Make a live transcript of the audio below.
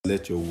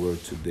let your word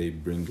today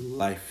bring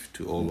life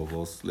to all of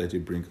us. Let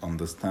it bring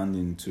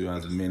understanding to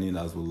as many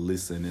as will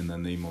listen in the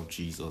name of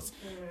Jesus.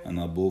 And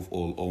above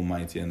all,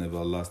 Almighty and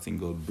everlasting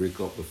God, break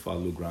up the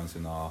fallow grounds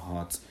in our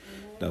hearts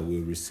that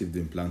we receive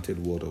the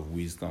implanted word of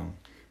wisdom.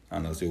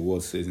 And as your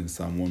word says in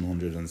Psalm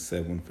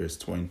 107 verse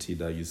 20,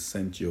 that you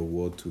sent your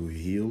word to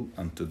heal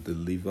and to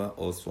deliver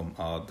us from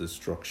our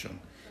destruction.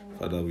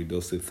 Father, we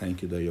do say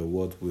thank you that your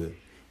word will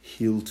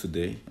heal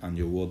today and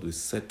your word will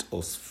set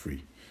us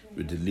free.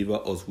 Will deliver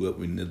us where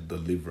we need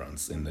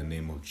deliverance in the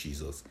name of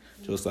Jesus.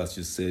 Just as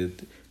you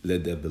said,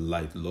 let there be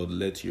light. Lord,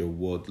 let your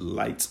word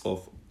light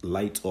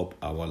up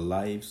our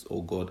lives,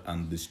 oh God,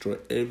 and destroy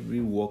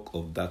every work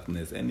of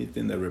darkness,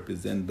 anything that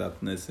represents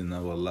darkness in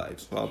our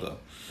lives. Father,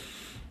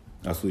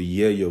 as we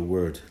hear your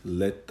word,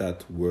 let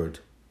that word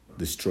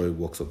destroy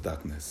works of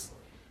darkness.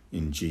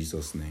 In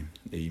Jesus' name,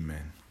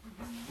 amen.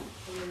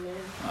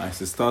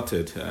 As I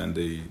started, and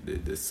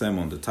the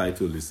sermon, the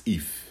title is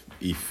If.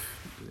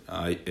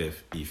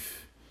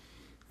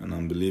 And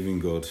I'm believing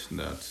God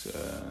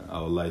that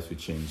our lives will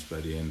change by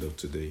the end of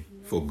today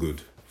for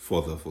good,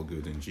 further for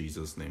good in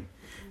Jesus' name.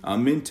 Our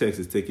main text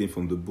is taken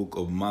from the book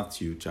of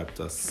Matthew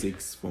chapter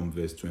 6 from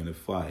verse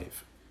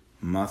 25.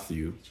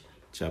 Matthew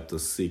chapter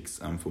 6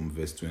 and from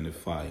verse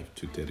 25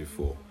 to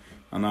 34.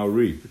 And I'll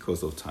read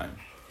because of time.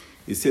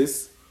 It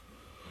says,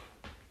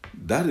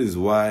 "That is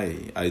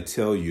why I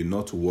tell you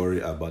not to worry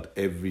about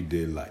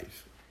everyday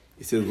life."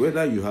 It says,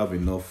 whether you have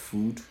enough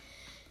food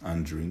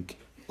and drink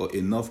or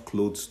enough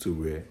clothes to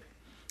wear. It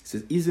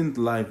says, isn't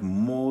life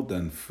more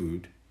than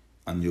food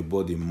and your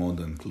body more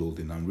than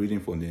clothing? I'm reading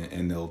from the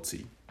NLT.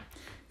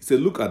 It says,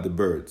 look at the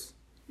birds.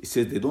 It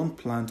says they don't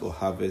plant or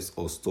harvest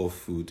or store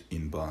food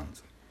in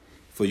barns,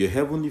 for your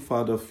heavenly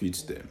Father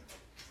feeds them.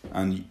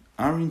 And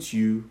aren't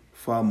you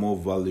far more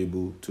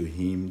valuable to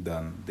him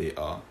than they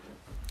are?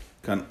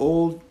 Can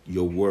all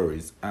your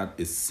worries add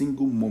a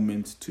single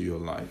moment to your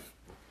life?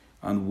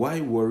 And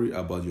why worry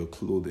about your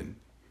clothing?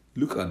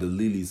 Look at the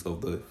lilies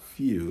of the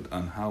field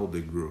and how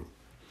they grow.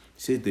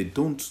 Say they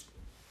don't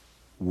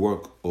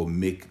work or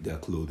make their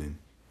clothing.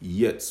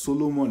 Yet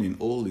Solomon in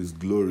all his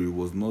glory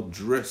was not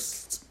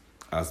dressed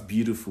as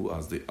beautiful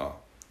as they are.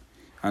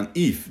 And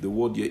if, the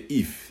word here,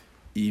 if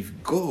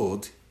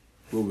God,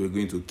 well, we're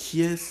going to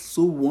care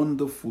so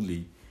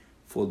wonderfully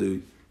for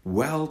the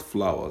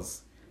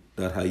wildflowers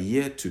that are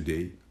here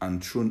today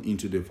and thrown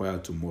into the fire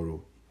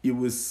tomorrow, He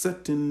will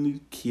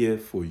certainly care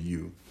for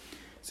you.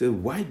 So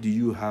why do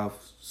you have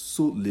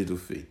so little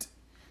faith?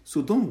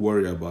 So don't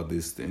worry about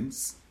these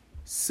things,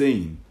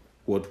 saying,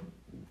 what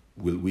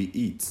will we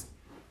eat?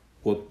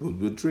 What will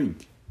we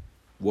drink?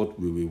 What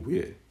will we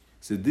wear?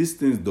 So these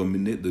things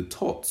dominate the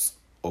thoughts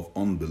of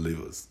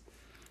unbelievers.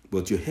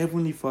 But your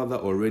heavenly Father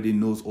already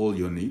knows all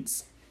your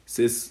needs.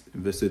 Says,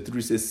 verse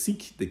 3 says,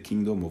 seek the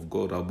kingdom of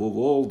God above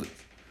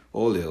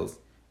all else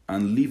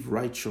and live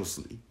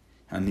righteously,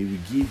 and He will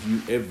give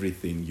you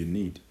everything you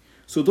need.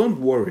 So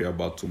don't worry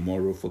about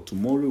tomorrow, for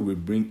tomorrow will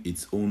bring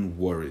its own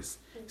worries.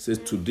 It says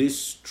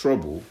today's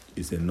trouble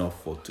is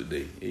enough for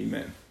today.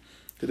 Amen.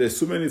 So there's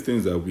so many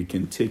things that we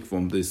can take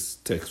from this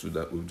text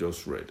that we've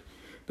just read.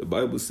 The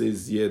Bible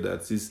says here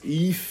that says,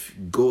 if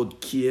God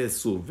cares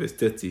so, verse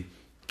 30,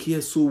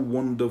 cares so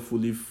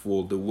wonderfully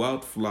for the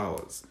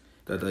wildflowers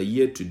that are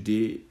here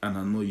today and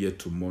are not here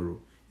tomorrow,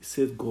 it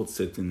says God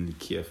certainly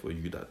cares for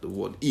you. That the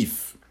word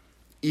if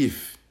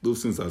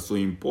those things are so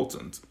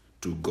important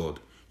to God,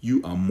 you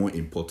are more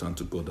important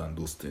to God than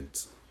those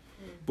things.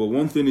 But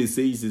one thing it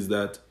says is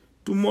that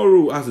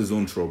tomorrow has its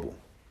own trouble.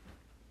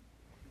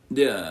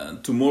 Yeah,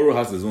 tomorrow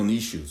has its own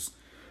issues.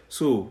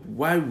 So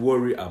why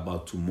worry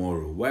about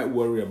tomorrow? Why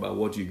worry about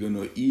what you're going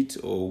to eat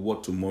or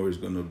what tomorrow is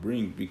going to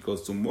bring?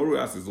 Because tomorrow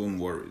has its own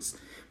worries.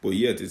 But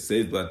yet it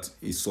says that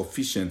it's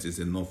sufficient, is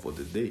enough for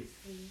the day.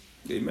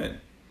 Amen.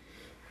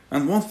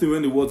 And one thing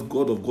when the word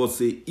God of God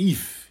say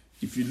if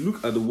you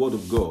look at the word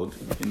of God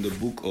in the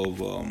book of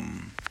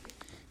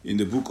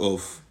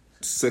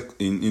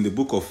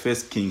 1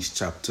 Kings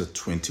chapter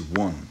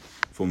 21,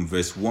 from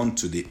verse 1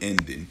 to the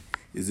ending,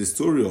 is the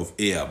story of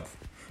Ahab.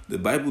 The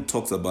Bible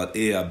talks about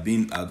Ahab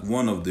being at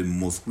one of the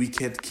most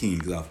wicked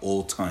kings of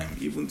all time,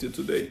 even till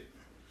today.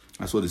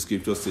 That's what the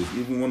scripture says.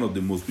 Even one of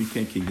the most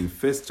wicked kings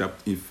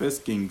in 1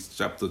 Kings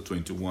chapter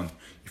 21.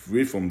 If you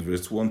read from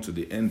verse 1 to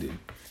the ending,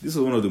 this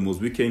is one of the most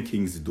wicked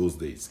kings in those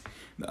days.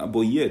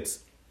 But yet,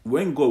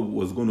 when God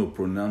was going to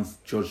pronounce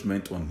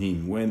judgment on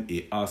him, when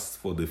he asked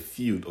for the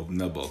field of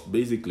Naboth,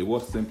 basically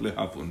what simply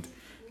happened,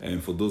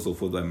 and for those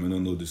of us that may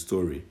not know the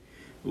story,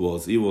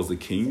 was he was the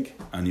king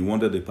and he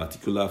wanted a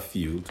particular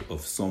field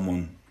of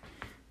someone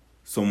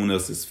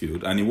else's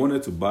field, and he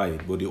wanted to buy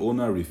it, but the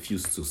owner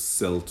refused to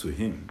sell to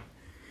him.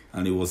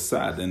 And he was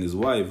sad, and his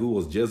wife, who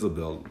was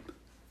Jezebel,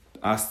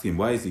 asked him,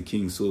 why is the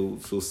king so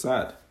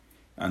sad?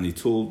 And he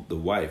told the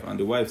wife, and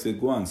the wife said,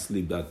 go and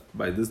sleep, that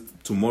by this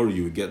tomorrow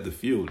you will get the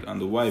field.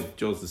 And the wife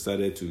just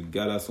decided to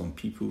gather some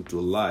people to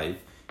lie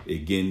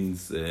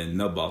against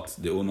Naboth,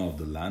 the owner of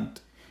the land,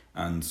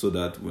 and so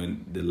that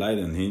when they lied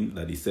on him,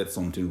 that he said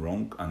something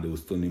wrong, and they will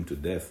stone him to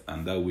death,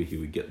 and that way he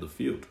will get the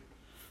field.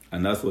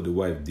 And that's what the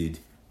wife did.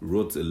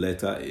 Wrote a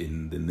letter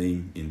in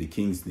the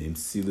king's name,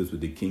 sealed it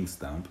with the king's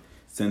stamp,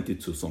 sent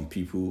it to some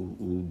people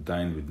who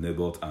dined with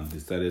Naboth and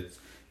decided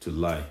to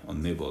lie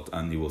on Naboth,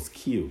 and he was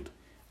killed.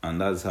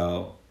 And that's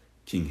how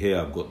King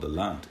Ahab got the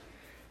land.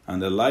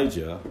 And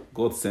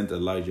God sent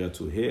Elijah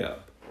to Ahab.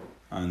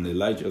 And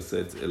Elijah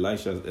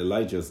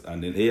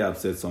and then Ahab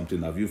said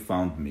something, "Have you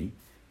found me?"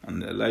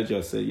 And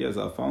Elijah said, "Yes,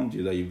 I found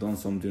you, that you've done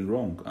something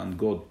wrong." And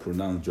God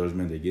pronounced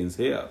judgment against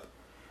Ahab.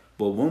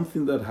 But one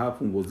thing that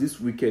happened was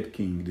this wicked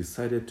king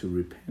decided to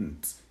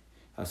repent.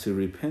 As he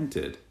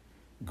repented,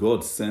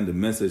 God sent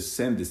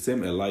the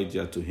same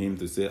Elijah to him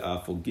to say,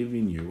 "I've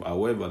forgiven you.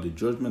 However, the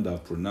judgment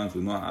I've pronounced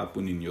will not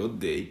happen in your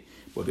day,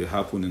 but it will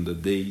happen in the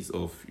days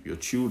of your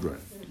children."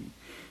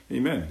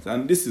 Amen.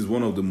 And this is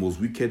one of the most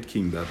wicked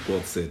kings that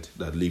God said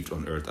that lived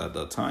on earth at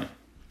that time.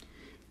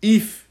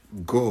 If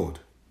God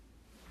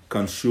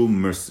can show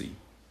mercy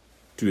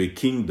to a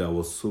king that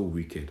was so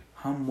wicked,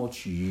 how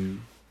much you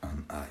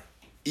and I?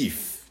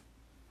 If.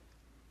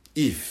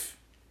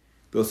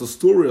 There's a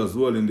story as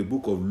well in the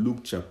book of Luke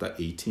chapter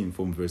 18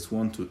 from verse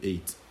 1 to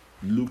 8.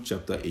 Luke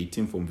chapter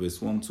 18 from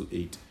verse 1 to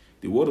 8.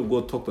 The word of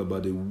God talked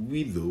about a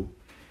widow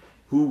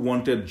who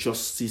wanted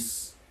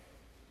justice.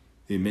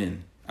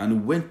 Amen.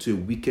 And went to a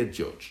wicked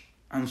judge.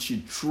 And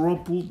she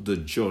troubled the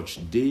judge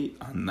day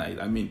and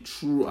night.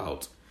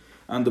 Throughout.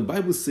 And the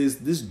Bible says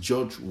this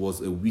judge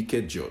was a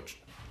wicked judge.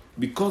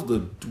 Because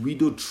the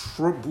widow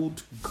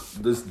troubled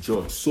this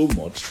judge so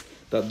much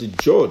that the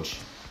judge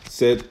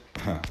said,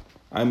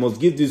 "I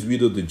must give this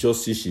widow the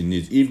justice she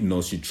needs. If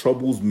not, she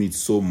troubles me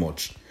so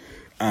much."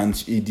 And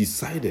he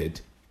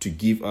decided to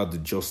give her the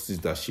justice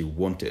that she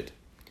wanted.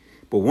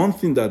 But one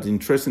thing that's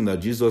interesting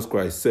that Jesus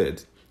Christ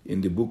said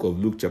in the book of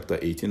Luke chapter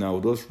 18, I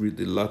will just read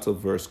the latter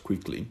verse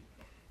quickly.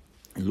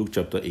 In Luke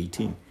chapter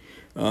 18.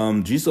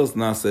 Jesus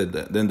now said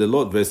that, then the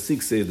Lord, verse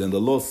 6 says, "Then the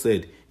Lord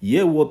said,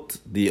 hear what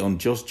the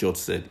unjust judge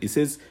said." He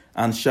says,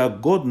 "And shall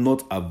God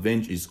not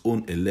avenge his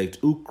own elect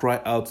who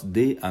cry out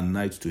day and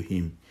night to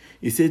him?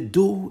 He said,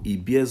 though he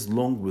bears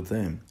long with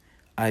them,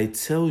 I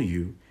tell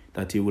you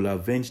that he will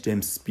avenge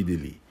them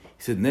speedily."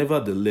 He said,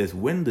 "Nevertheless,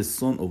 when the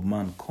Son of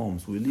Man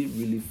comes, will he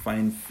really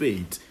find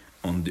faith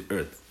on the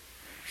earth?"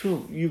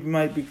 So you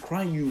might have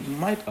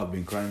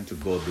been crying to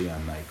God day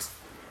and night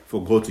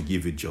for God to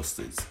give you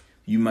justice.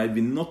 You might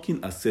be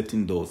knocking at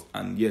certain doors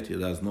and yet it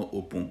has not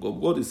opened.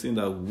 God is saying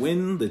that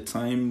when the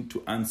time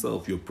to answer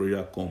of your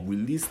prayer comes,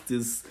 will he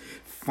still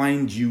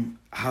find you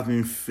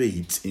having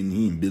faith in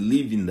him,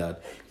 believing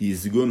that he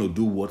is going to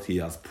do what he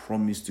has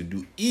promised to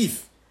do?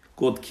 If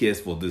God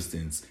cares for these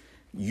things,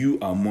 you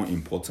are more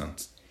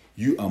important.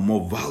 You are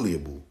more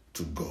valuable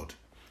to God.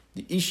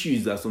 The issue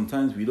is that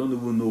sometimes we don't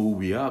even know who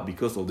we are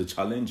because of the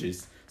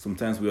challenges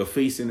sometimes we are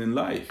facing in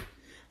life.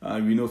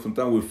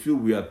 Sometimes we feel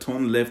we are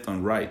turned left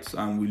and right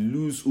and we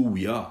lose who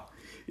we are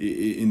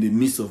in the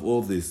midst of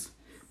all this.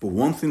 But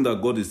one thing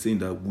that God is saying,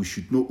 that we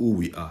should know who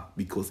we are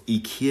because he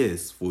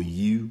cares for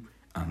you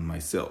and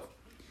myself.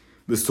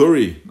 The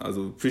story, as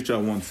a preacher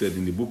once said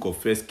in the book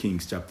of 1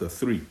 Kings chapter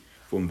 3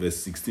 from verse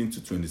 16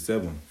 to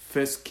 27.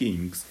 1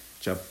 Kings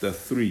chapter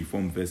 3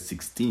 from verse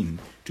 16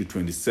 to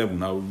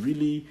 27. I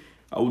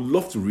would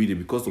love to read it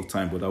because of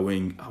time, but I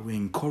will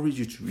encourage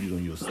you to read it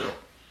on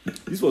yourself.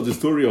 This was the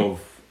story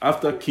of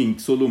after King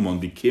Solomon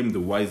became the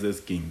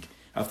wisest king,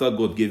 after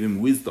God gave him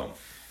wisdom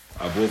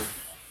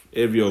above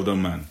every other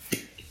man.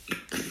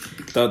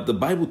 That the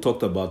Bible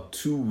talked about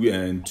two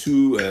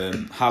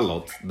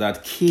harlots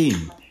that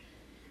came.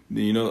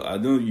 I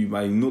know you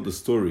might know the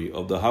story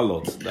of the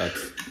harlots that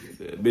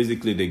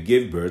basically they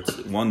gave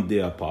birth one day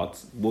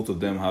apart. Both of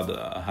them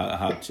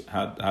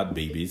had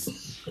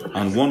babies,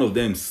 and one of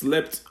them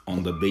slept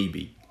on the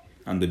baby,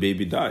 and the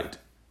baby died.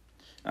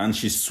 And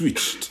she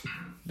switched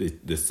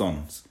the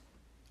sons.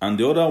 And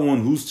the other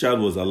one whose child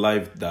was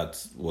alive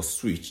that was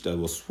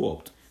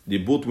swapped, they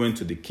both went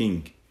to the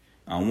king.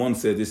 And one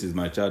said, "This is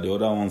my child." The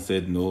other one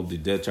said, "No, the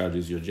dead child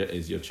is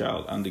your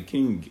child." And the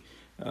king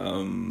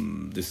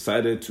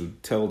decided to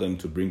tell them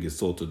to bring a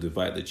sword to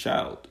divide the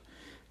child,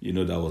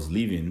 that was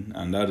living.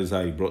 And that is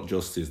how he brought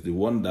justice. The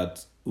one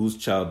whose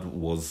child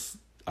was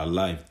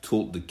alive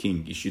told the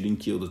king he shouldn't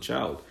kill the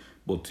child,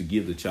 but to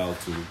give the child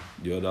to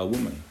the other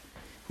woman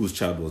whose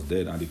child was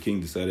dead. And the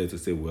king decided to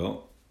say,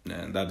 "Well,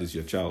 and that is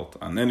your child."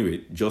 And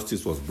anyway,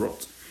 justice was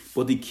brought.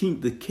 But the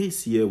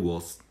case here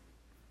was,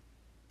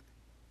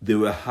 they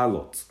were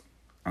harlots,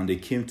 and they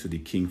came to the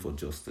king for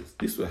justice.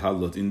 These were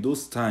harlots. In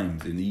those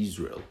times in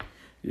Israel,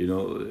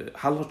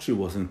 harlotry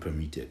wasn't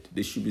permitted.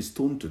 They should be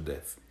stoned to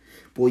death.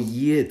 But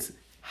yet,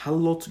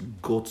 harlot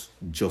got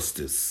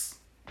justice.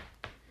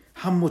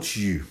 How much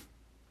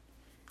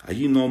are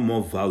you not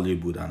more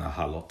valuable than a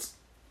harlot?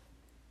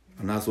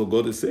 And that's what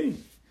God is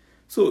saying.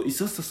 So it's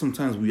just that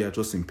sometimes we are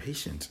just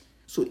impatient.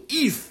 So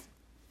if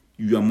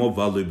you are more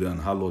valuable than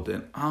harlot,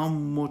 then how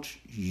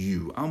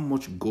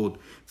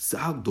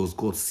does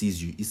God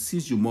sees you? He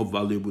sees you more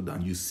valuable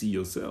than you see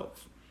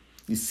yourself.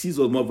 He sees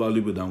us more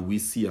valuable than we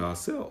see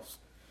ourselves.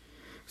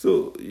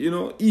 So,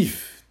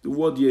 if, the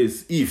word here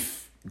is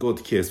if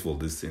God cares for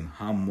this thing,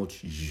 how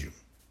much you?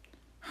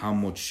 how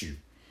much you.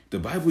 The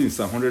Bible in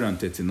Psalm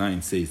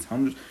 139 says,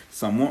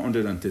 Psalm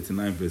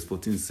 139 verse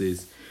 14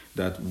 says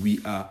that we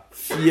are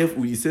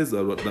fearful. It says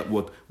that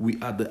what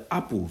we are the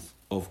apples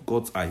of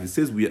God's eyes. It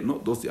says we are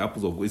not just the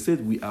apples of God. It says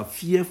we are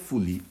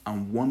fearfully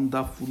and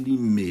wonderfully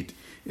made.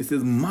 It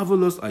says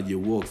marvelous are your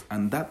works,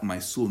 and that my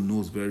soul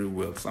knows very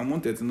well. Psalm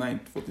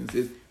 139:14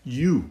 says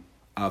you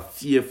are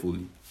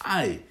fearfully.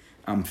 I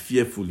am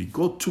fearfully.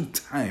 God took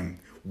time,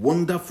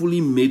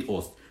 wonderfully made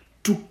us,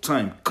 took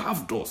time,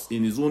 carved us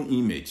in his own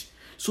image.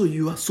 So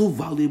you are so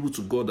valuable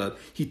to God that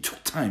he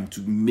took time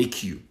to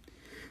make you.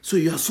 So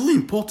you are so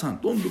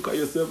important. Don't look at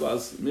yourself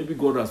as maybe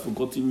God has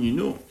forgotten you.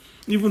 No.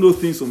 Even though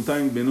things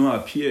sometimes may not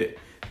appear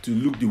to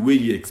look the way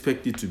you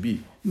expect it to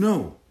be.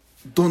 No.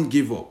 Don't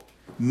give up.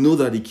 Know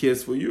that he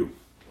cares for you.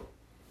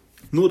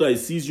 Know that he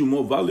sees you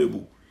more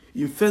valuable.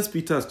 In 1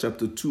 Peter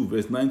chapter 2,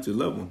 verse 9 to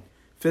 11,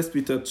 1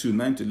 Peter 2,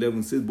 9 to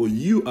 11 says, but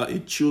you are a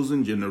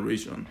chosen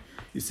generation.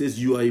 It says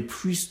you are a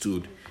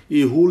priesthood,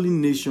 a holy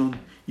nation,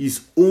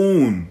 his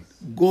own,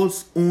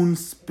 God's own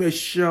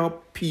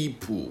special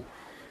people,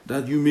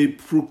 that you may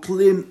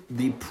proclaim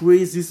the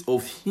praises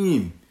of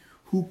him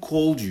who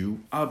called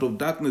you out of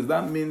darkness.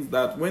 That means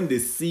that when they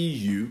see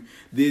you,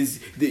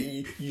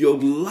 your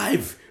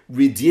life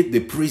radiates the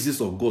praises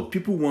of God.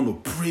 People want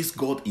to praise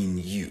God in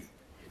you.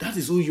 That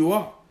is who you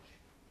are.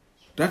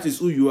 That is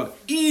who you are.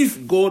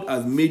 If God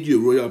has made you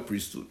a royal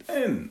priesthood,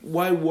 then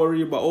why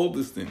worry about all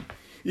these things?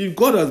 If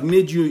God has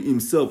made you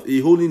himself a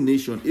holy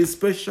nation, a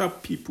special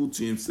people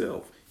to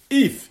himself,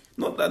 if,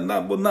 not that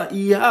now, but now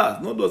he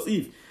has, not just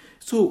if.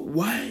 So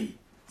why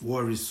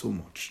worry so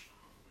much?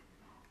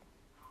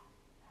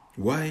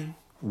 Why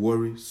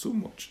worry so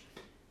much?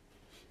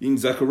 In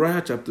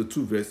Zechariah chapter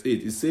 2 verse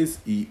 8, it says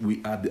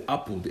we are the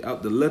apple,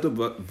 the letter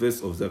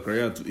verse of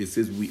Zechariah 2, it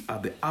says we are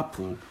the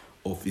apple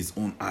of his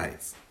own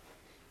eyes.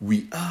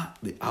 We are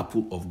the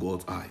apple of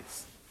God's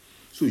eyes.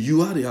 So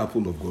you are the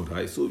apple of God's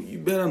eyes. So you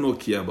better not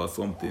care about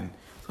something.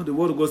 So the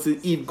word of God says,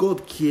 if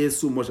God cares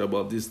so much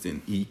about this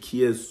thing, he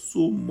cares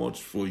so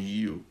much for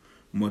you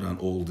more than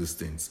all these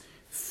things.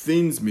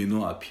 Things may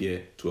not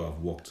appear to have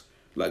worked.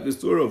 Like the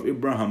story of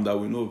Abraham that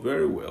we know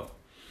very well.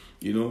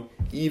 You know,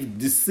 if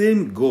the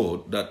same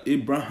God that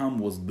Abraham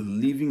was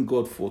believing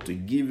God for to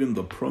give him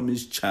the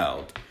promised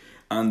child,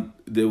 and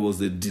there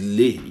was a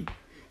delay,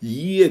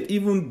 yet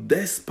even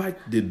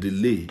despite the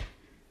delay,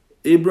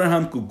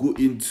 Abraham could go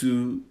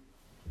into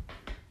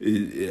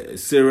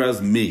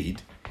Sarah's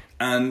maid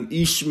and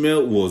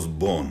Ishmael was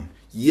born.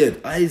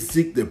 Yet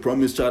Isaac, the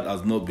promised child,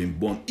 has not been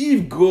born.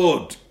 If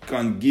God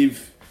can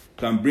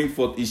bring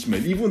forth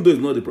Ishmael, even though it's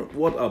not the promise,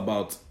 what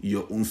about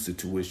your own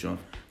situation?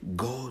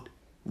 God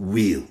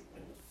will.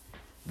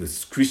 The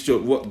scripture,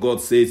 what God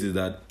says is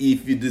that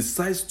if he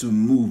decides to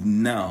move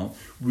now,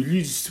 will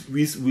he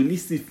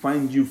still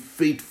find you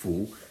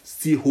faithful,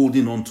 still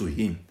holding on to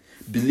him,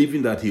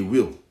 believing that he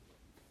will?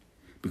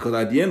 Because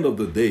at the end of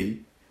the day,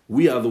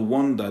 we are the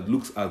one that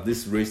looks at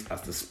this race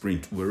as the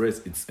sprint,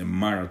 whereas it's a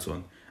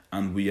marathon.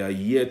 And we are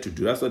here to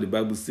do. That's what the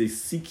Bible says,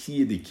 seek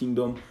ye the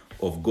kingdom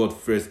of God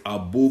first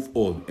above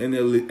all.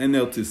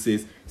 NLT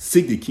says,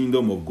 seek the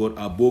kingdom of God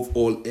above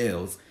all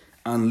else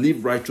and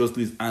live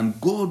righteously,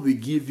 and God will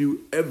give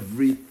you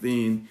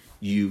everything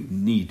you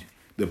need.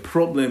 The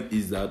problem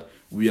is that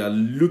we are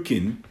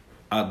looking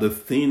at the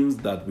things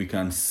that we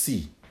can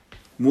see.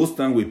 Most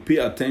time we pay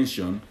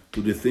attention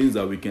to the things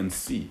that we can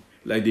see,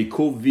 like the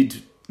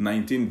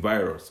COVID-19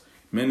 virus.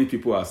 Many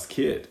people are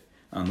scared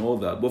and all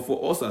that. But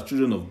for us as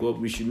children of God,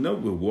 we should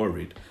not be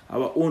worried.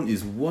 Our own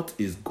is, what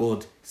is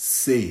God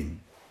saying?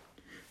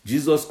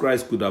 Jesus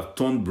Christ could have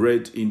turned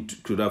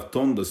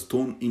the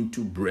stone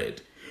into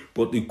bread.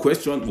 But the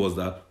question was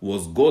that,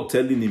 was God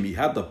telling him? He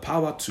had the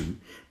power to,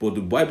 but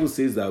the Bible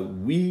says that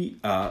we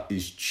are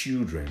his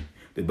children.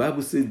 The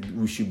Bible says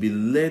we should be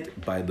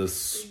led by the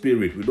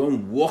Spirit. We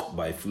don't walk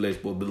by flesh,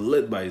 but be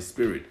led by his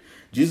Spirit.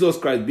 Jesus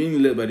Christ,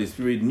 being led by the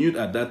Spirit, knew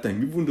at that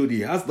time, even though he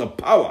has the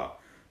power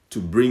to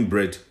bring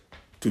bread,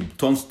 to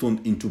turn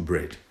stone into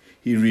bread,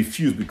 he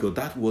refused because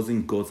that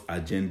wasn't God's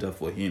agenda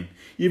for him.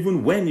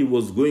 Even when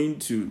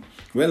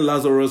when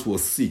Lazarus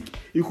was sick,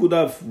 he could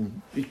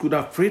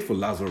have prayed for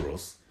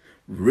Lazarus.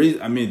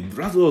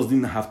 Lazarus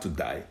didn't have to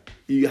die.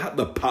 He had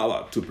the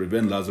power to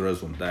prevent Lazarus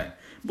from dying.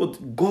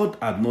 But God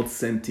had not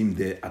sent him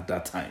there at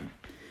that time.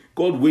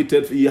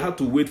 He had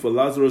to wait for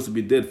Lazarus to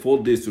be dead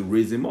 4 days to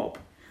raise him up.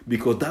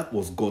 Because that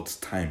was God's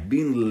time,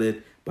 being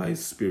led by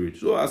his Spirit.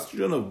 So as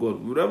children of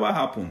God, whatever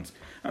happens.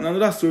 And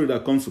another story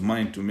that comes to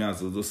mind to me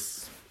as I was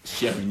just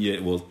sharing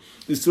here was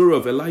the story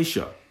of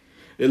Elisha.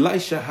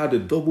 Elisha had a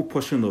double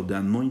portion of the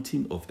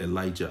anointing of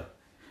Elijah.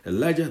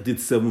 Elijah did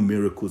 7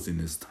 miracles in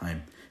his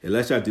time.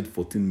 Elisha did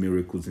 14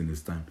 miracles in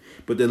his time.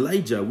 But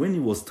Elijah, when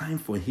it was time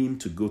for him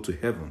to go to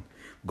heaven,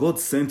 God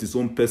sent his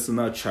own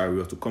personal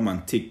chariot to come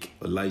and take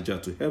Elijah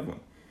to heaven.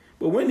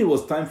 But when it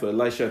was time for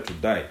Elisha to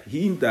die,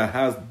 he that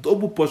has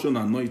double portion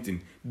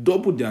anointing,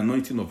 double the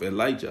anointing of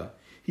Elijah,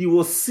 he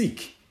was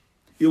sick.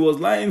 He was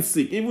lying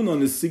sick. Even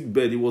on his sick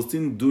bed, he was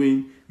still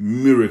doing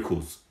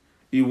miracles.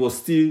 He was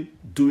still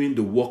doing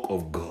the work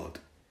of God.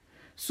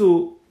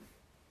 So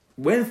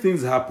when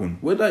things happen,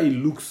 whether it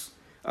looks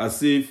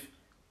as if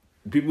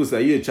people say,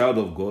 are you a child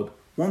of God?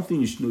 One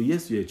thing you should know,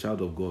 yes, you're a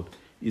child of God,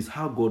 is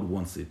how God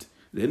wants it.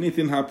 If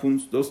anything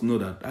happens, just know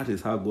that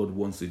is how God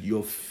wants it.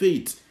 Your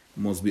faith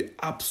must be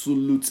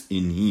absolute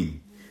in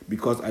Him.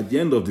 Because at the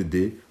end of the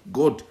day,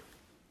 God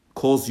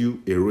calls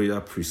you a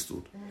royal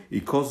priesthood.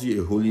 He calls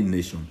you a holy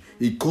nation.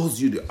 He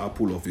calls you the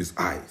apple of His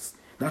eyes.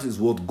 That is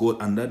what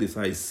God, and that is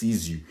how He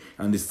sees you.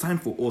 And it's time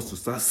for us to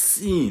start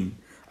seeing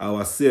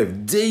ourselves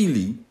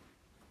daily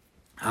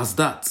as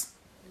that.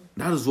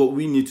 That is what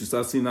we need to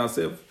start seeing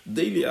ourselves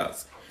daily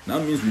as.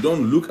 That means we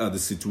don't look at the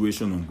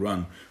situation on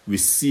ground. We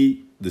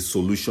see the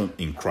solution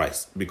in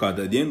Christ. Because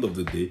at the end of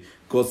the day,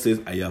 God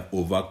says, I have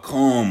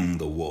overcome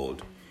the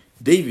world.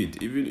 David,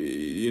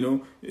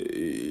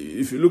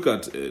 if you look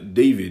at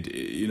David,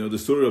 the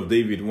story of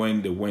David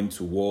when they went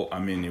to war,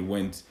 he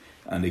went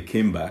and they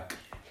came back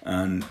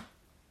and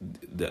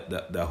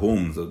the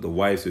homes, the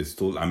wives were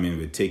stolen,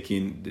 were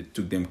taken, they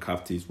took them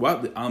captives. While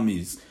the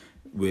armies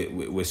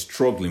were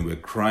struggling, were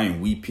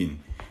crying, weeping,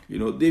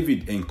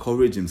 David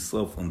encouraged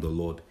himself on the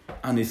Lord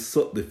and he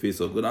sought the face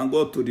of God. And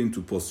God told him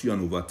to pursue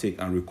and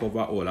overtake and recover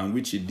all, and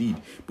which he did.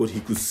 But he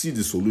could see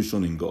the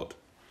solution in God.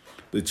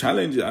 The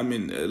challenge,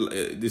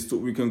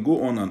 we can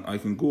go on and I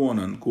can go on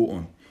and go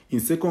on.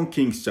 In 2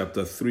 Kings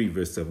chapter 3,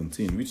 verse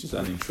 17, which is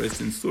an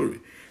interesting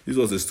story. This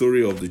was the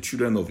story of the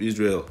children of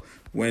Israel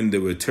when they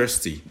were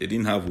thirsty. They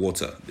didn't have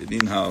water. They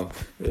didn't have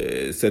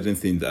certain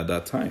things at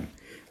that time.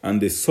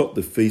 And they sought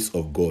the face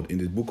of God in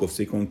the book of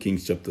 2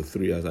 Kings chapter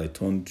 3, as I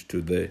turned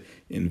to there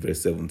in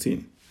verse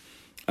 17.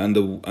 And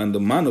the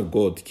man of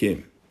God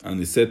came and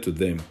he said to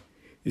them,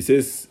 he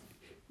says,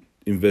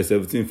 in verse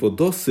 17, for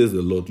thus says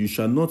the Lord, you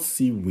shall not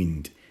see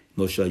wind,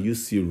 nor shall you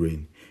see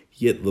rain,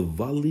 yet the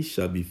valley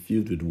shall be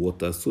filled with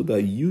water, so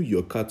that you,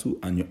 your cattle,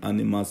 and your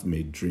animals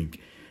may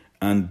drink.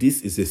 And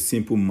this is a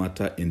simple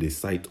matter in the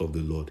sight of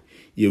the Lord.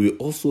 He will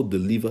also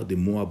deliver the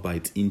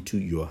Moabites into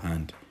your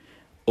hand.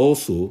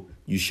 Also,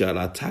 you shall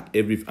attack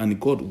every...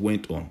 And God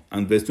went on.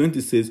 And verse 20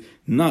 says,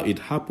 now it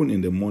happened in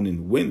the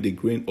morning when the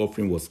grain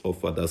offering was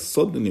offered, that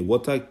suddenly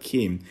water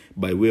came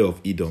by way of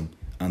Edom,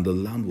 and the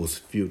land was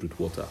filled with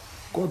water.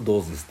 God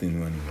does this thing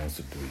when He wants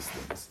to do His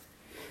things.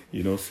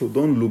 So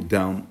don't look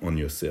down on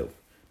yourself.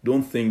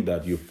 Don't think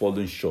that you've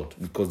fallen short,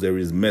 because there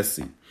is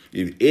mercy.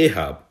 If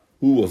Ahab,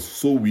 who was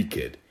so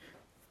wicked,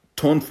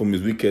 turned from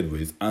his wicked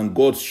ways, and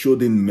God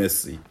showed him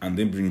mercy and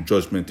then bring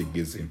judgment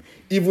against him,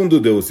 even though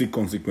there will see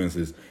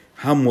consequences,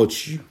 how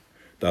much you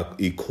that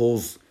He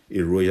calls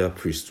a royal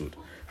priesthood,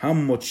 how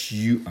much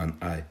you and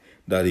I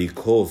that He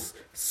calls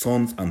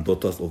sons and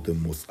daughters of the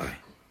Most High.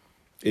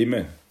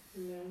 Amen.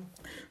 Yeah.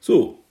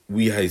 So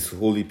we are His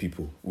holy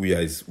people. We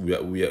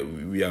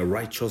are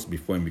righteous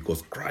before Him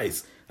because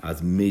Christ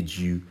has made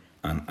you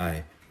and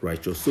I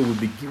righteous. So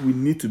we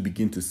need to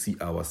begin to see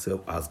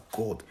ourselves as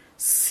God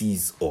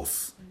sees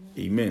us.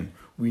 Amen.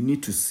 We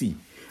need to see.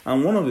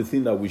 And one of the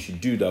things that we should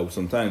do, that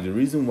sometimes the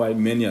reason why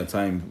many a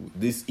time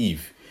this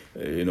Eve,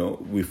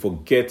 we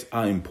forget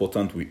how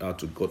important we are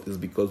to God, is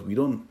because we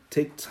don't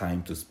take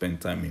time to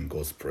spend time in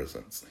God's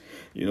presence.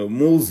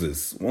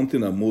 Moses, one thing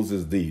that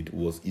Moses did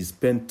was he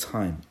spent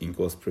time in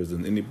God's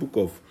presence. In the book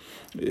of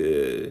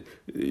in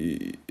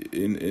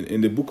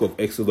the book of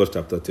Exodus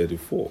chapter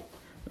 34,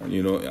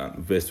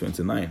 verse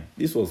 29,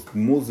 this was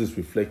Moses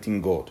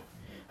reflecting God.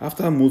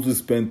 After Moses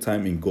spent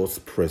time in God's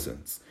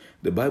presence,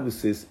 the Bible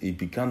says he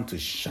began to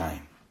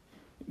shine.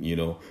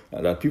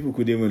 That people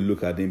could even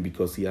look at him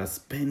because he has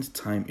spent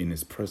time in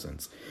His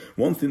presence.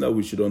 One thing that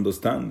we should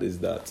understand is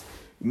that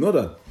not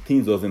that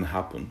things doesn't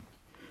happen.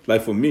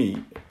 Like for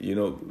me,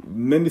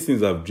 many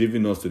things have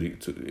driven us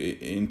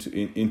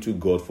into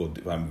God for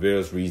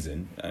various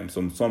reasons, and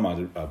some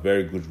are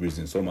very good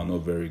reasons, some are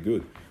not very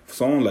good. For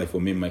someone like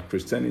for me, my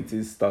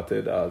Christianity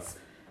started as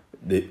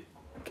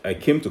I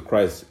came to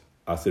Christ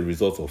as a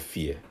result of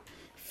fear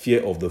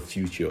of the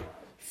future,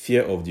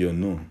 fear of the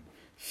unknown,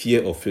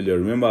 fear of failure.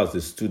 Remember, as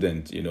a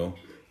student,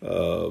 I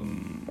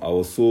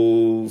was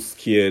so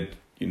scared,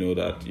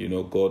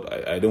 that, God,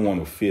 I don't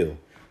want to fail.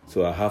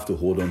 So I have to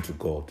hold on to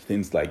God,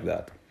 things like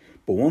that.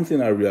 But one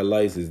thing I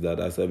realized is that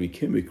as I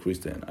became a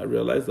Christian, I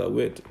realized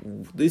that,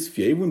 this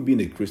fear, even being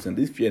a Christian,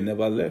 this fear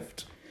never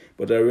left.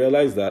 But I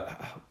realized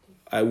that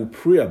I would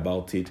pray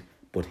about it,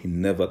 but He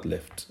never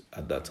left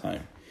at that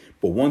time.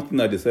 But one thing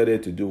I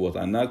decided to do was,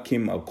 and I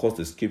came across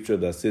the scripture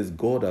that says,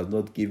 God has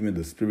not given me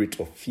the spirit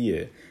of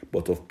fear,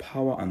 but of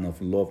power and of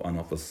love and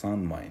of a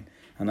sound mind.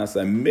 And as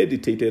I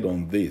meditated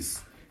on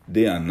this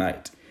day and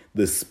night,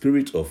 the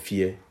spirit of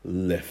fear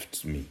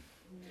left me.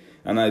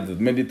 And I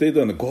meditated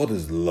on God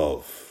is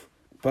love.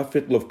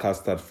 Perfect love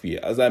casts out fear.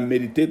 As I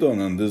meditated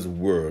on this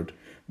word,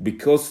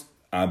 because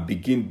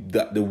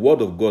the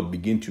word of God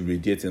begin to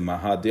radiate in my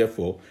heart.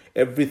 Therefore,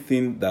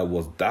 everything that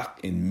was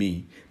dark in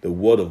me, the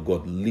word of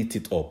God lit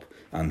it up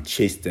and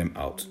chased them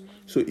out.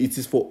 So it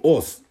is for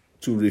us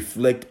to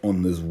reflect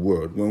on this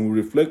word. When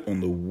we reflect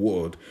on the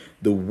word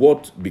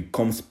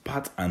becomes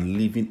part and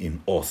living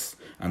in us.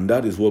 And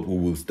that is what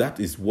that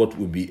is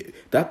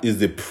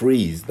the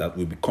praise that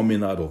will be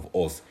coming out of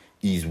us,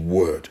 His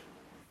word.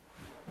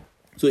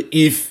 So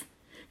if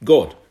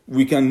God,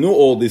 we can know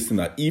all this in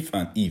that if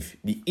and if.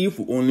 The if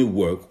will only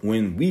work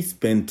when we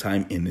spend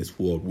time in His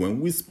Word, when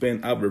we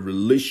have a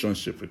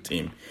relationship with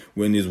Him,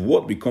 when His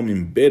Word become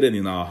embedded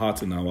in our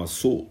heart and our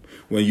soul,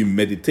 when you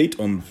meditate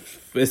on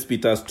 1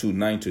 Peter 2,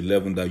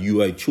 9-11, that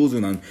you are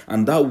chosen,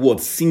 and that word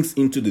sinks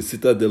into the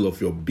citadel of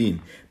your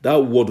being. That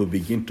word will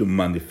begin to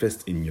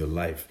manifest in your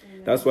life.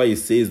 That's why He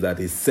says that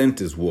He sent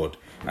His word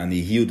and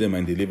He healed them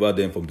and delivered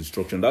them from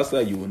destruction. That's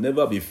why you will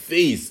never be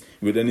faced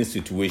with any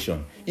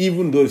situation.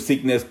 Even though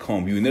sickness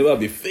comes, you will never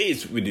be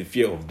faced with the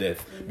fear of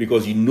death,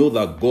 because you know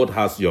that God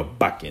has your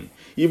backing.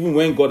 Even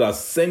when God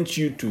has sent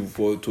you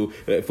for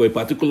a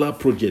particular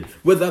project,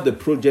 whether the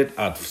project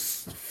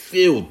has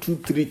failed 2,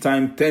 3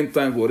 times, 10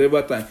 times,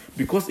 whatever time,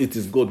 because it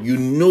is God, you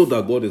know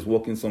that God is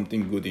working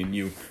something good in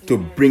you to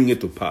bring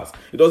it to pass.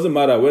 It doesn't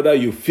matter whether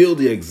you fail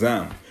the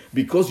exam,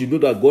 because you know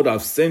that God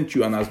has sent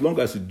you, and as long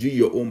as you do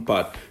your own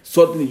part,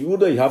 suddenly,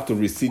 whether you have to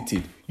recite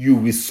it, you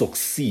will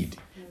succeed,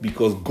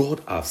 because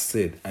God has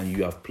said and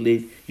you have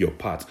played your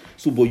part.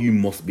 So, but you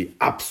must be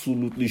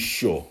absolutely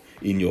sure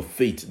in your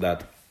faith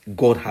that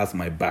God has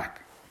my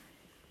back.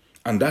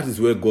 And that is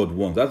where God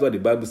wants. That's why the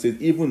Bible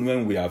says, even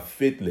when we are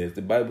faithless,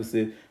 the Bible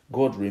says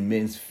God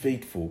remains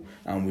faithful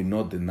and will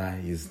not deny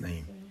His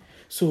name.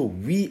 So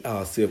we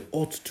ourselves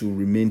ought to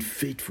remain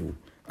faithful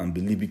and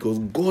believe, because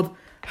God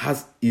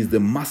is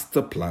the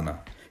master planner.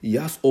 He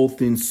has all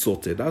things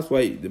sorted. That's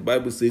why the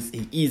Bible says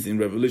He is, in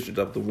Revelation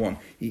chapter 1,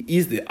 He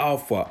is the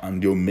Alpha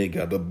and the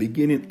Omega, the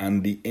beginning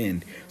and the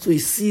end. So He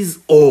sees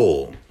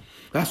all.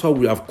 That's why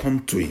we have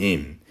come to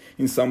Him.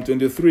 In Psalm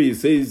 23, it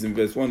says in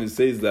verse 1, it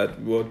says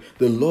that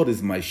the Lord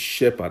is my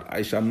shepherd,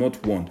 I shall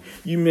not want.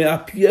 You may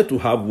appear to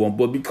have want,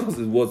 but because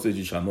His word says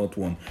you shall not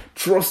want,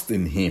 trust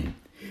in Him.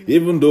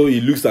 Even though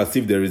it looks as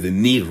if there is a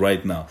need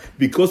right now,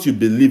 because you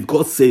believe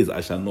God says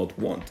I shall not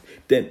want,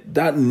 then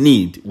that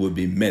need will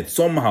be met.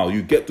 Somehow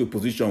you get to a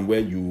position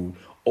where you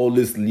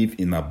always live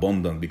in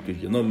abundance, because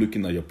you're not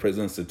looking at your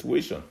present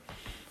situation.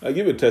 I'll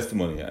give you a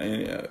testimony.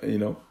 I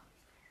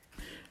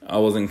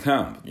was in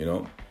camp,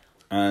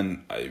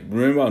 and I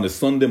remember on a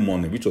Sunday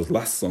morning, which was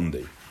last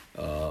Sunday,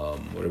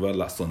 whatever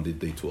last Sunday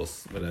date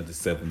was, whether the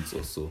 7th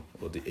or so,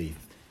 or the 8th.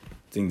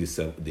 I think the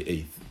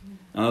 8th.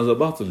 And I was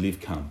about to leave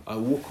camp. I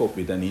woke up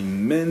with an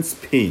immense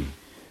pain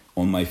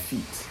on my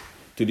feet,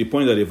 to the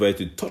point that if I had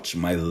to touch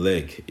my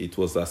leg, it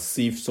was as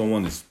if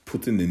someone is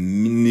putting a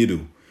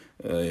needle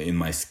in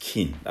my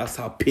skin. That's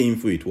how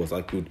painful it was.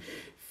 I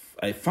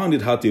found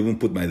it hard to even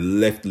put my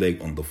left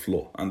leg on the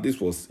floor. And this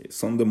was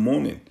Sunday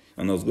morning,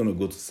 and I was going to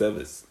go to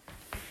service.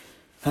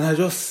 And I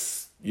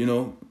just,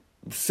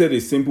 said a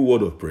simple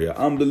word of prayer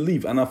and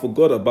believe. And I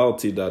forgot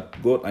about it,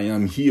 that God, I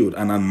am healed,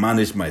 and I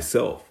managed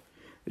myself.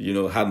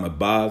 Had my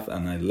bath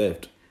and I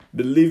left.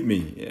 Believe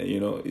me,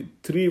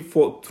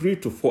 3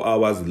 to 4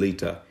 hours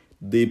later,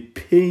 the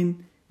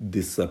pain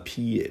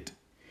disappeared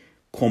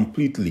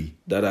completely.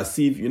 That as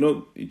if,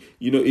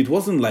 it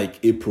wasn't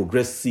like a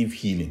progressive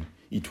healing.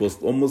 It was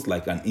almost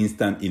like an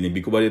instant healing,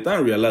 because by the time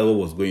I realized what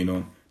was going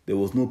on, there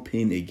was no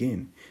pain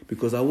again,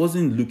 because I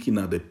wasn't looking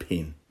at the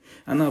pain.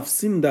 And I've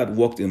seen that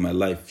worked in my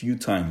life few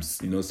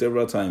times,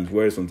 several times,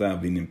 where sometimes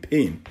I've been in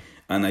pain.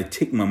 And I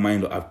take my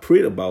mind off. I've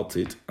prayed about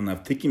it and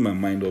I've taken my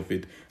mind off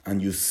it,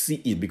 and you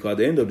see it, because at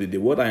the end of the day,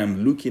 what I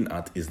am looking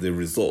at is the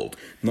result,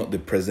 not the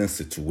present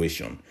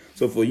situation.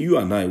 So for you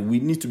and I, we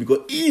need to, because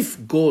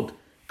if God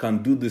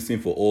can do this thing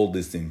for all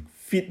this thing,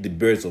 feed the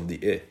birds of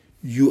the air,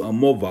 you are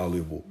more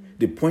valuable.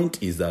 The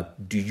point is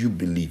that, do you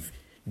believe?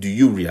 Do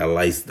you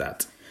realize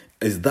that?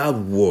 Has that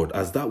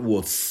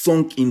word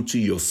sunk into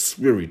your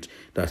spirit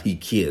that He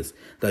cares,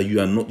 that you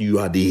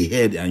are the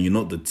head and you're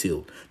not the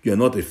tail. You are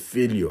not a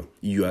failure.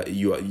 You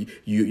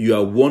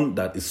are one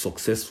that is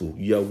successful.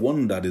 You are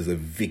one that is a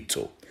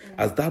victor.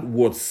 As that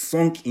word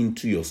sunk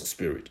into your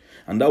spirit,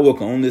 and that word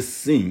can only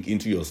sink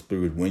into your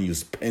spirit when you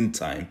spend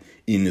time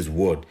in His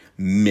word,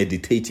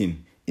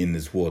 meditating in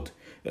His word,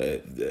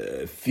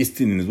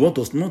 feasting in His word,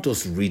 not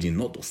just reading,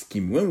 not just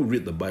skimming. When we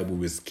read the Bible,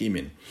 we're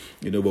skimming,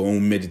 but when we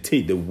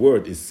meditate, the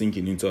word is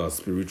sinking into our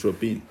spiritual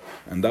being,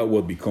 and that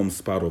word becomes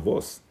part of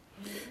us.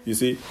 You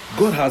see,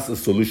 God has a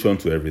solution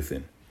to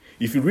everything.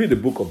 If you read the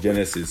book of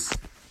Genesis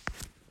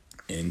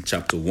in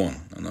chapter 1,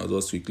 and I'll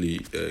just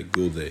quickly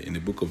go there. In the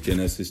book of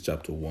Genesis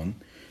chapter 1,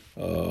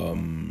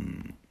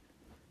 in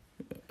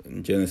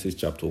Genesis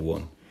chapter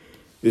 1,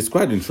 it's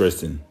quite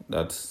interesting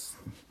that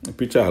the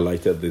preacher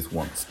highlighted this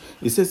once.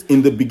 It says,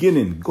 in the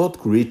beginning, God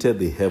created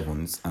the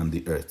heavens and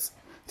the earth.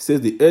 It says,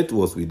 the earth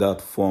was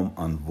without form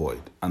and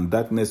void, and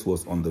darkness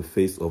was on the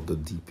face of the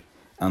deep.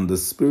 And the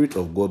Spirit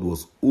of God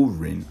was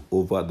hovering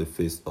over the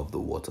face of the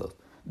water.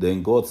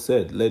 Then God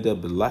said, let there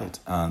be light,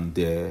 and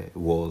there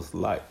was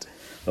light.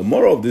 The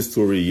moral of this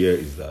story here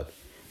is that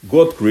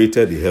God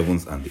created the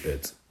heavens and the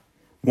earth.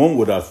 One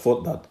would have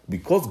thought that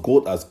because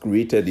God has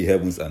created the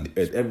heavens and the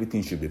earth,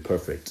 everything should be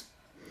perfect.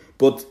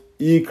 But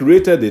He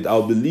created it.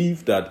 I'll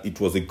believe that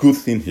it was a good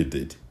thing He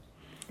did.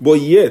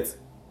 But yet,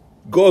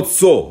 God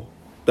saw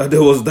that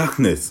there was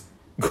darkness.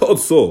 God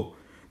saw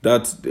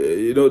that,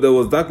 there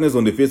was darkness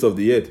on the face of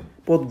the earth.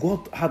 But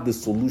God had the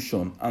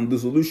solution, and the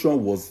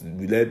solution was,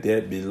 let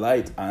there be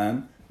light,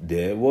 and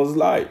there was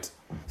light.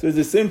 So it's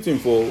the same thing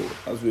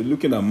as we're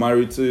looking at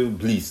marital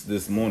bliss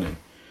this morning.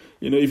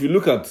 If you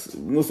look at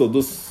most of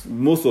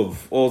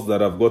us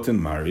that have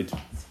gotten married,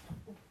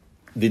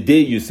 the day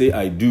you say,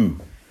 I do,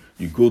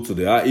 you go to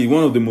it's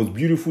one of the most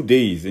beautiful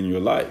days in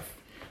your life.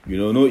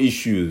 No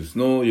issues,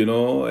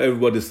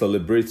 everybody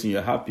celebrating,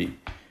 you're happy.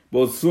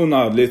 But sooner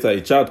or later,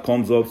 a child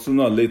comes up,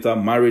 sooner or later,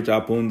 marriage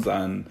happens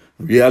and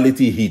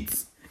reality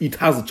hits. It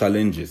has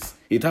challenges.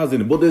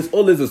 But there's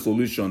always a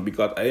solution,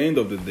 because at the end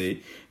of the day,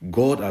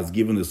 God has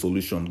given a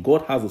solution.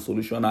 God has a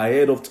solution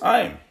ahead of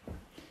time.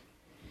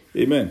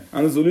 Amen.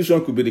 And the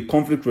solution could be the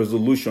conflict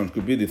resolution,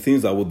 could be the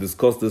things that we'll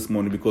discuss this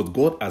morning, because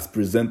God has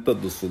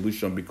presented the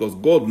solution, because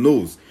God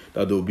knows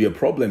that there will be a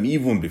problem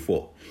even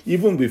before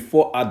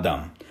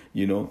Adam,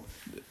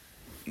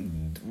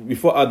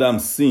 before Adam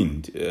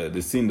sinned,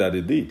 the sin that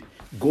he did.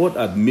 God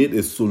had made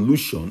a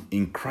solution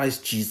in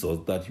Christ Jesus,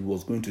 that he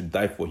was going to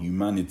die for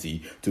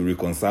humanity to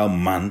reconcile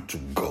man to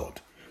God.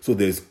 So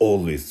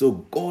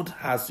God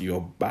has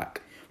your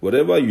back.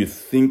 Whatever you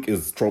think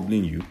is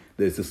troubling you,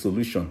 there's a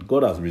solution.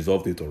 God has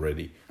resolved it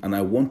already. And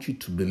I want you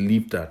to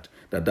believe that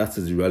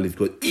is the reality.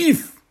 Because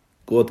if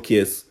God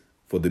cares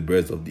for the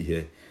birds of the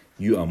air,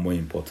 you are more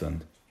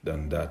important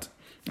than that.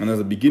 And as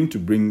I begin to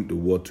bring the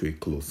word to a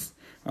close,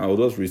 I'll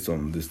just read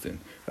some of this thing.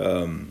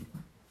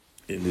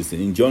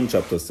 Listen, in John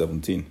chapter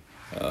 17,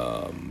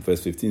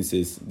 verse 15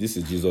 says, this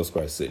is Jesus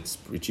Christ says,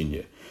 preaching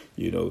here.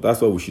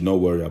 That's why we should not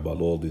worry about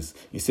all this.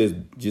 He says,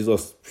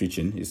 Jesus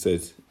preaching, he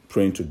says,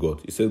 praying to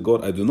God. He says,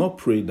 God, I do not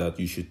pray that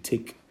you should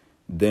take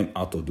them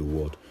out of the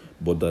world,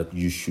 but that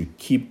you should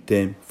keep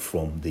them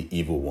from the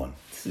evil one.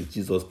 This is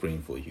Jesus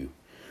praying for you.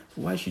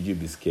 Why should you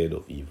be scared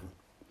of evil?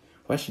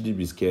 Why should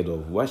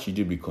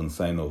you be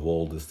concerned of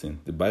all these things?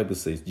 The Bible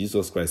says,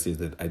 Jesus Christ says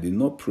that I did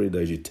not pray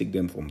that you should take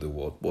them from the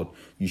world, but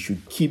you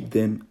should keep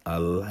them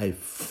alive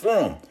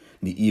from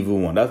the evil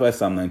one. That's why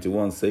Psalm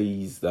 91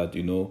 says that,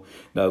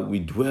 that we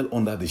dwell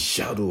under the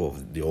shadow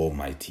of the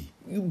Almighty.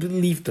 You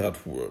believe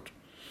that word.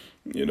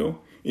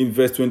 In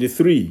verse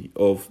 23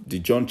 of the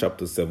John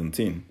chapter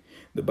 17,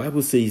 the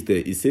Bible says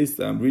that, it says,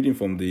 I'm reading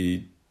from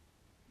the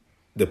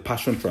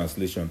Passion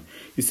Translation.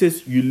 It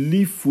says, you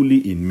live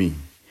fully in me,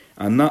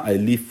 and now I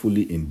live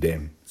fully in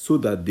them, so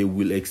that they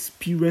will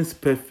experience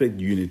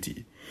perfect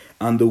unity,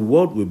 and the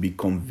world will be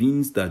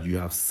convinced that you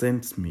have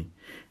sent me,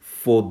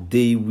 for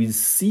they will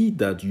see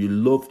that you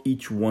love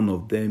each one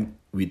of them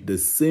with the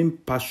same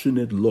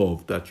passionate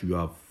love that you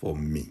have for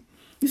me.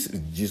 This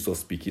is Jesus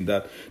speaking,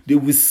 that they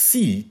will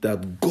see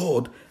that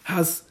God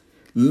has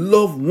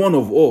loved one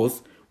of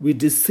us with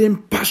the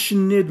same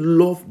passionate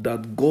love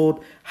that God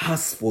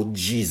has for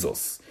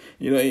Jesus.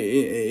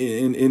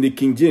 In the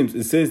King James,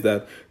 it says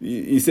that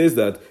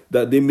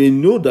they may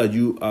know that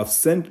you have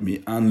sent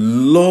me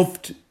and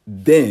loved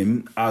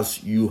them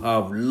as you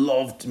have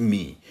loved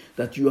me.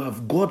 That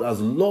God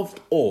has loved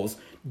us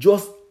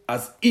just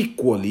as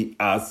equally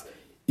as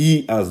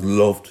he has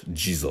loved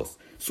Jesus.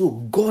 So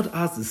God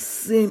has the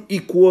same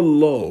equal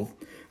love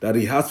that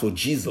he has for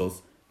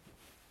Jesus.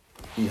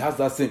 He has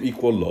that same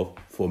equal love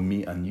for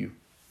me and you.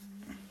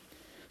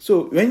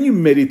 So when you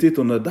meditate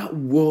on that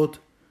word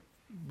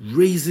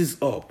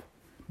raises up,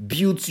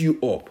 builds you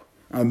up,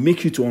 and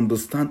makes you to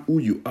understand who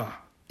you are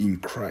in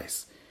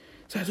Christ.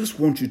 So I just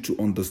want you to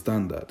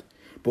understand that.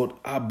 But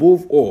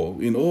above all,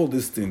 in all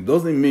these things,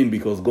 doesn't mean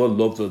because God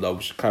loves us that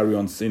we should carry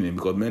on sinning,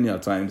 because many a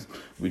times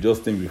we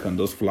just think we can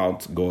just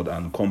flout God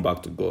and come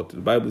back to God.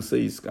 The Bible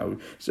says,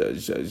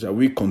 shall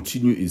we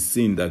continue in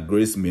sin that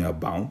grace may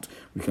abound?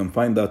 We can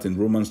find that in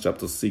Romans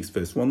chapter 6,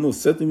 verse 1. No,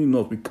 certainly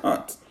not. We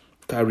can't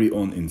carry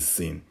on in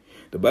sin.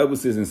 The Bible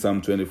says in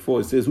Psalm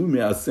 24, it says, who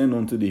may ascend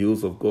unto the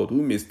hills of God?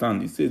 Who may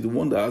stand? It says, the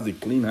one that has a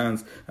clean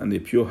hands and a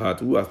pure heart,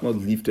 who has not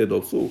lifted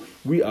up. So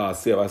we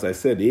ourselves, as I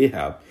said,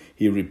 Ahab,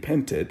 he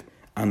repented,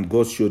 and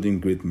God showed him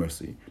great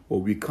mercy. But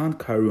we can't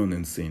carry on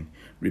in sin.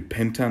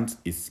 Repentance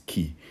is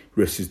key.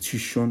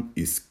 Restitution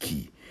is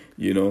key.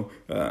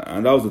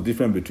 And that was the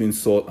difference between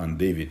Saul and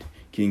David.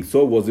 King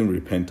Saul wasn't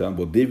repentant,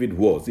 but David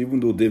was, even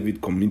though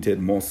David committed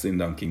more sin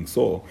than King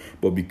Saul.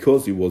 But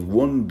because he was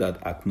one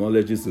that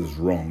acknowledges his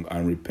wrong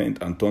and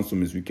repent and turns from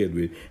his wicked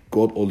way,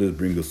 God always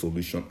brings a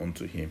solution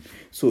unto him.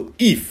 So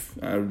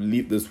I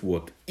leave this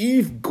word,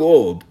 if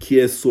God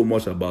cares so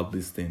much about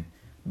this thing,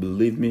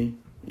 believe me,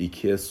 he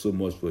cares so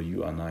much for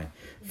you and I.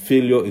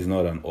 Failure is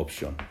not an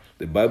option.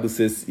 The Bible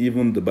says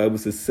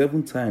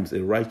 7 times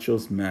a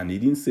righteous man. He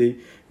didn't say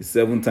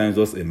 7 times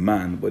just a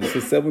man, but it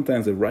says 7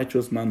 times a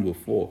righteous man will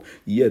fall.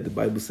 Yet the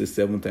Bible says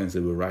 7 times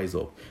he will rise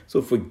up.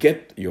 So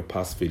forget your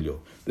past failure.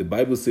 The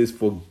Bible says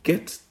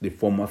forget the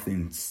former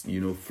things.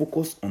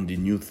 Focus on the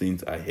new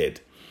things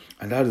ahead.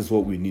 And that is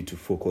what we need to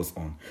focus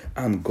on.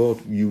 And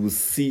God, you will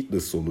see the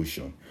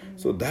solution.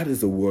 So that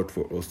is a word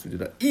for us to do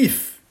that.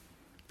 If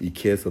he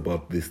cares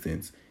about these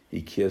things,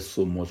 he cares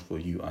so much for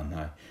you and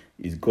I.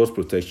 God's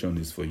protection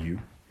is for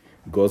you.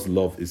 God's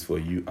love is for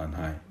you and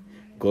I.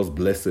 God's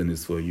blessing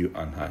is for you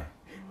and I.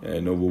 We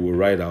will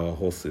ride our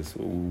horses.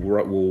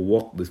 We'll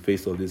walk the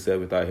face of this earth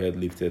with our head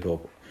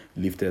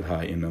lifted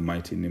high in the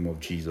mighty name of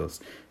Jesus.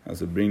 And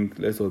so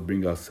let us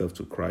bring ourselves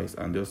to Christ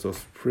and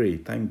just pray.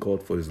 Thank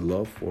God for his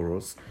love for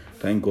us.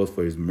 Thank God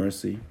for his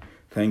mercy.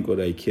 Thank God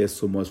that he cares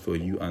so much for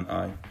you and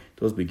I.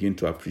 Just begin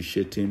to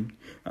appreciate him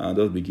and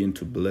just begin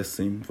to bless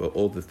him for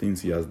all the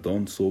things he has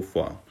done so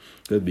far.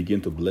 Let's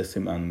begin to bless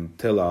him and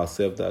tell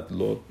ourselves that,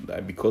 Lord,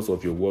 that because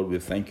of your word, we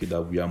thank you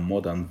that we are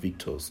more than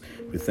victors.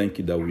 We thank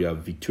you that we are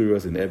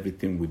victorious in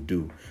everything we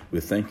do. We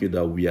thank you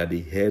that we are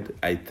the head.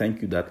 I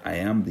thank you that I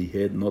am the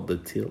head, not the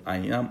tail. I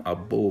am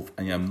above.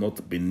 I am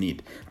not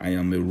beneath. I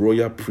am a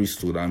royal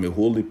priesthood. I am a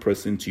holy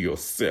person to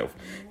yourself.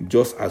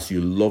 Just as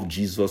you love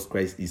Jesus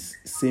Christ, is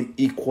same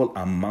equal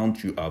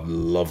amount you have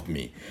loved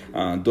me.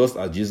 And just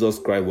as Jesus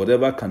Christ,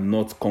 whatever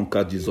cannot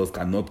conquer Jesus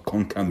cannot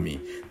conquer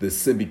me. The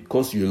same,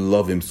 because you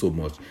love him so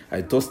much.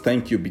 I just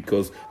thank you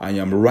because I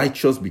am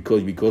righteous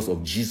because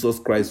of Jesus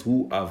Christ,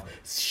 who have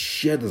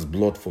shed his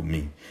blood for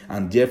me.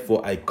 And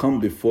therefore I come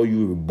before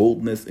you with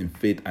boldness in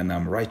faith, and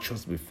I'm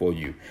righteous before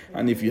you.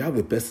 And if you have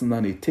a personal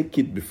need, take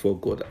it before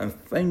God and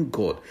thank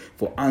God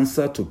for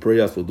answer to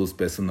prayers for those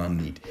personal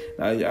needs.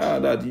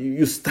 That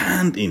you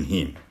stand in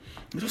him.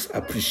 Just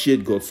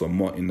appreciate God some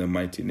more in the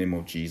mighty name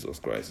of Jesus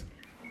Christ.